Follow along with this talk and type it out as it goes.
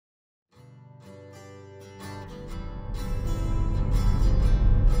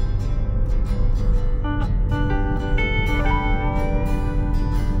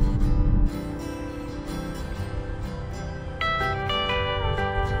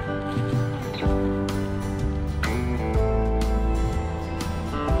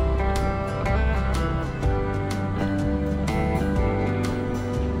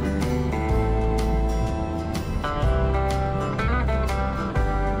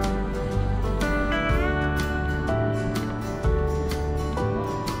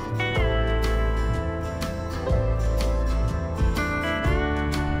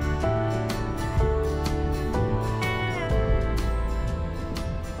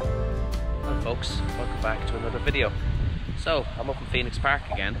folks, welcome back to another video. So I'm up in Phoenix Park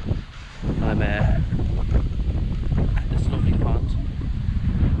again. I'm at this lovely pond.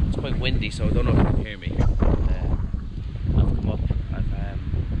 It's quite windy, so I don't know if you can hear me. I've come up. I've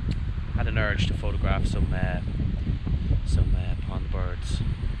had an urge to photograph some pond birds.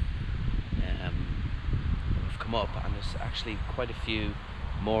 I've come up and there's actually quite a few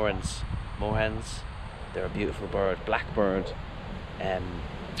Moorhens. They're a beautiful bird, blackbird.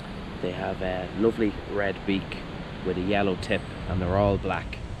 They have a lovely red beak with a yellow tip, and they're all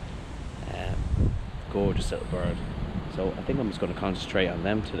black. Gorgeous little bird. So I think I'm just going to concentrate on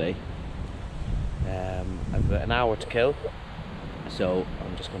them today. I've got an hour to kill, so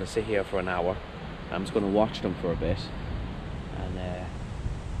I'm just going to sit here for an hour. I'm just going to watch them for a bit, and I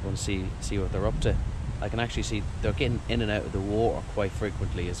want to see what they're up to. I can actually see they're getting in and out of the water quite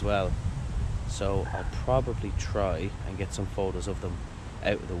frequently as well. So I'll probably try and get some photos of them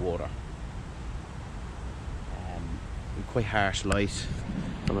out of the water. Quite harsh light.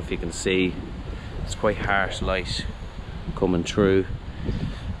 I don't know if you can see. It's quite harsh light coming through.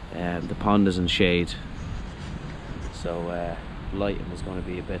 The pond is in shade, so lighting is going to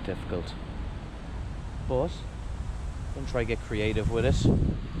be a bit difficult. But I'm going to try to get creative with it.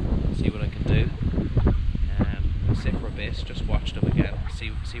 See what I can do. I'll sit for a bit, just watch them again,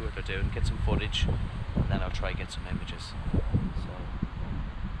 see what they're doing, get some footage, and then I'll try to get some images. So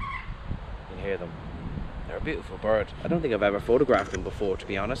you can hear them. They're a beautiful bird. I don't think I've ever photographed them before, to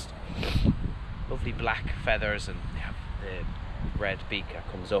be honest. Lovely black feathers, and they have the red beak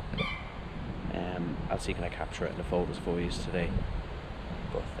that comes up. I'll see can I capture it in the photos for you today.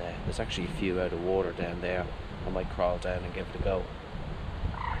 But there's actually a few out of water down there. I might crawl down and give it a go.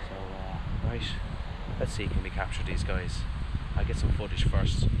 So right, let's see can we capture these guys. I'll get some footage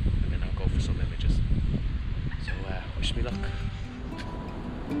first, and then I'll go for some images. So wish me luck.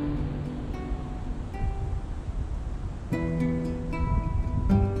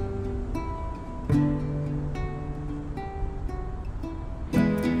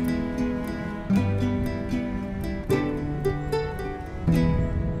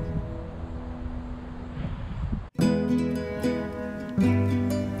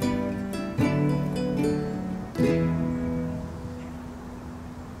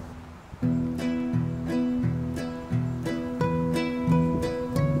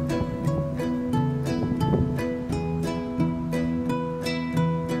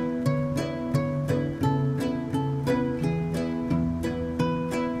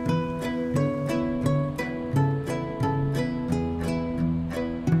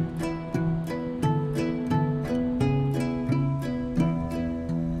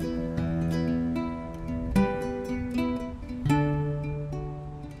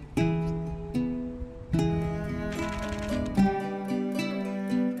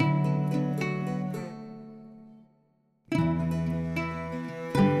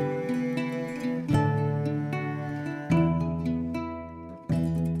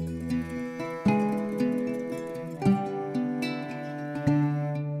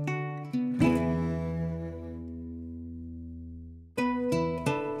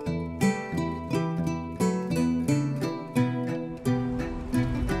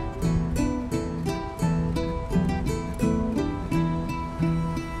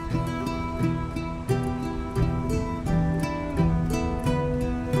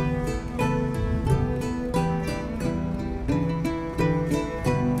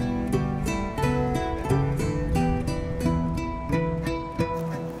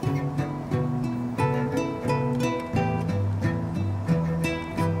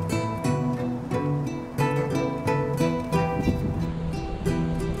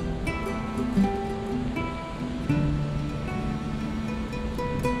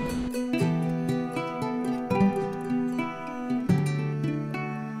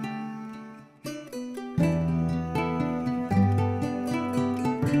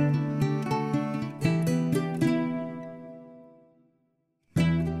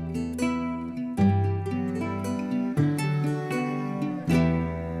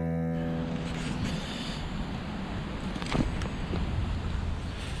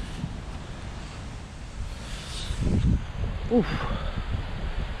 Oof.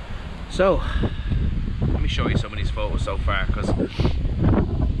 So let me show you some of these photos so far, because I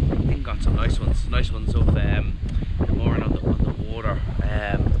think I got some nice ones of Moorhen on the water,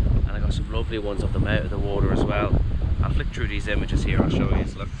 and I got some lovely ones of them out of the water as well. I'll flick through these images here, I'll show you.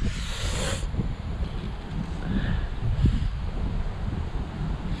 Look,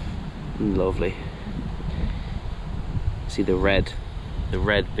 lovely. See the red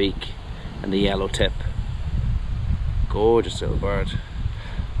beak and the yellow tip. Gorgeous little bird.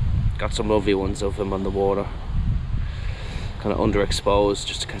 got some lovely ones of him on the water, kind of underexposed,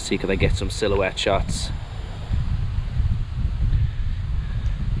 just to see could I get some silhouette shots.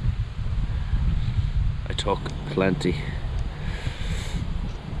 I took plenty,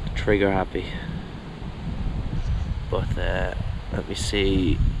 trigger happy, but let me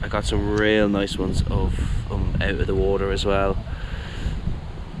see, I got some real nice ones of out of the water as well.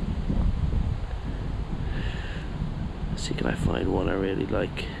 Let's see, can I find one I really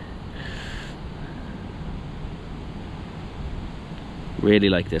like? Really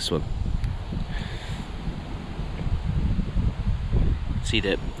like this one. See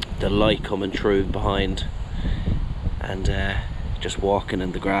the light coming through behind, and just walking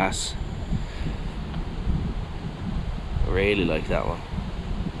in the grass. I really like that one.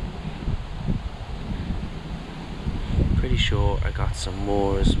 Pretty sure I got some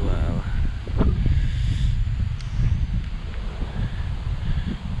more as well.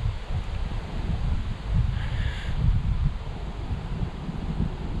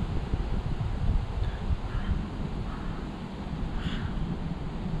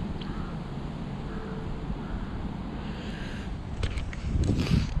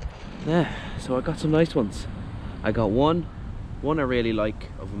 Yeah, so I got some nice ones. I got one I really like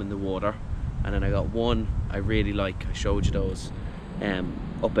of them in the water, and then I got one I really like, I showed you those,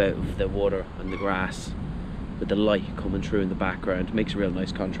 up out of the water and the grass with the light coming through in the background. It makes a real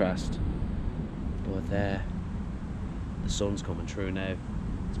nice contrast. But the sun's coming through now.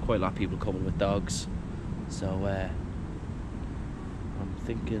 There's quite a lot of people coming with dogs, so I'm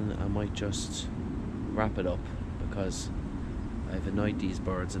thinking I might just wrap it up, because I've annoyed these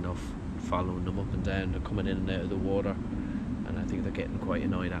birds enough following them up and down. They're coming in and out of the water, and I think they're getting quite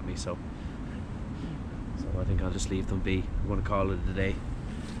annoyed at me, so I think I'll just leave them be. I'm going to call it a day.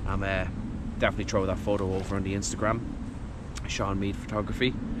 I'm definitely throw that photo over on the Instagram, Sean Mead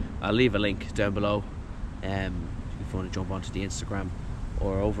Photography. I'll leave a link down below if you want to jump onto the Instagram,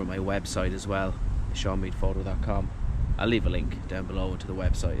 or over my website as well, seanmeadphoto.com. I'll leave a link down below to the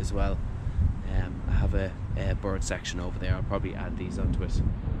website as well. I have a bird section over there. I'll probably add these onto it,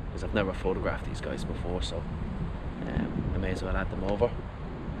 because I've never photographed these guys before, so I may as well add them over.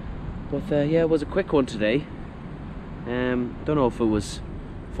 But yeah, it was a quick one today. Don't know if it was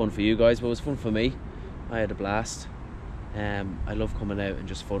fun for you guys, but it was fun for me. I had a blast. I love coming out and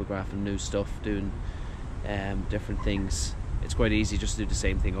just photographing new stuff, doing different things. It's quite easy just to do the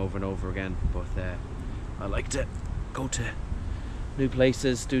same thing over and over again, but I like to go to new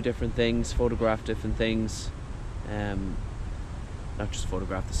places, do different things, photograph different things, not just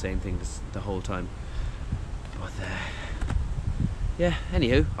photograph the same thing the whole time. But yeah,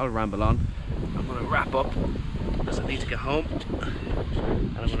 anywho, I'll ramble on. I'm going to wrap up because I need to get home,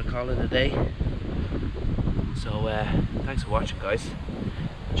 and I'm going to call it a day. So thanks for watching, guys.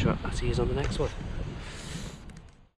 Sure, I'll see you on the next one.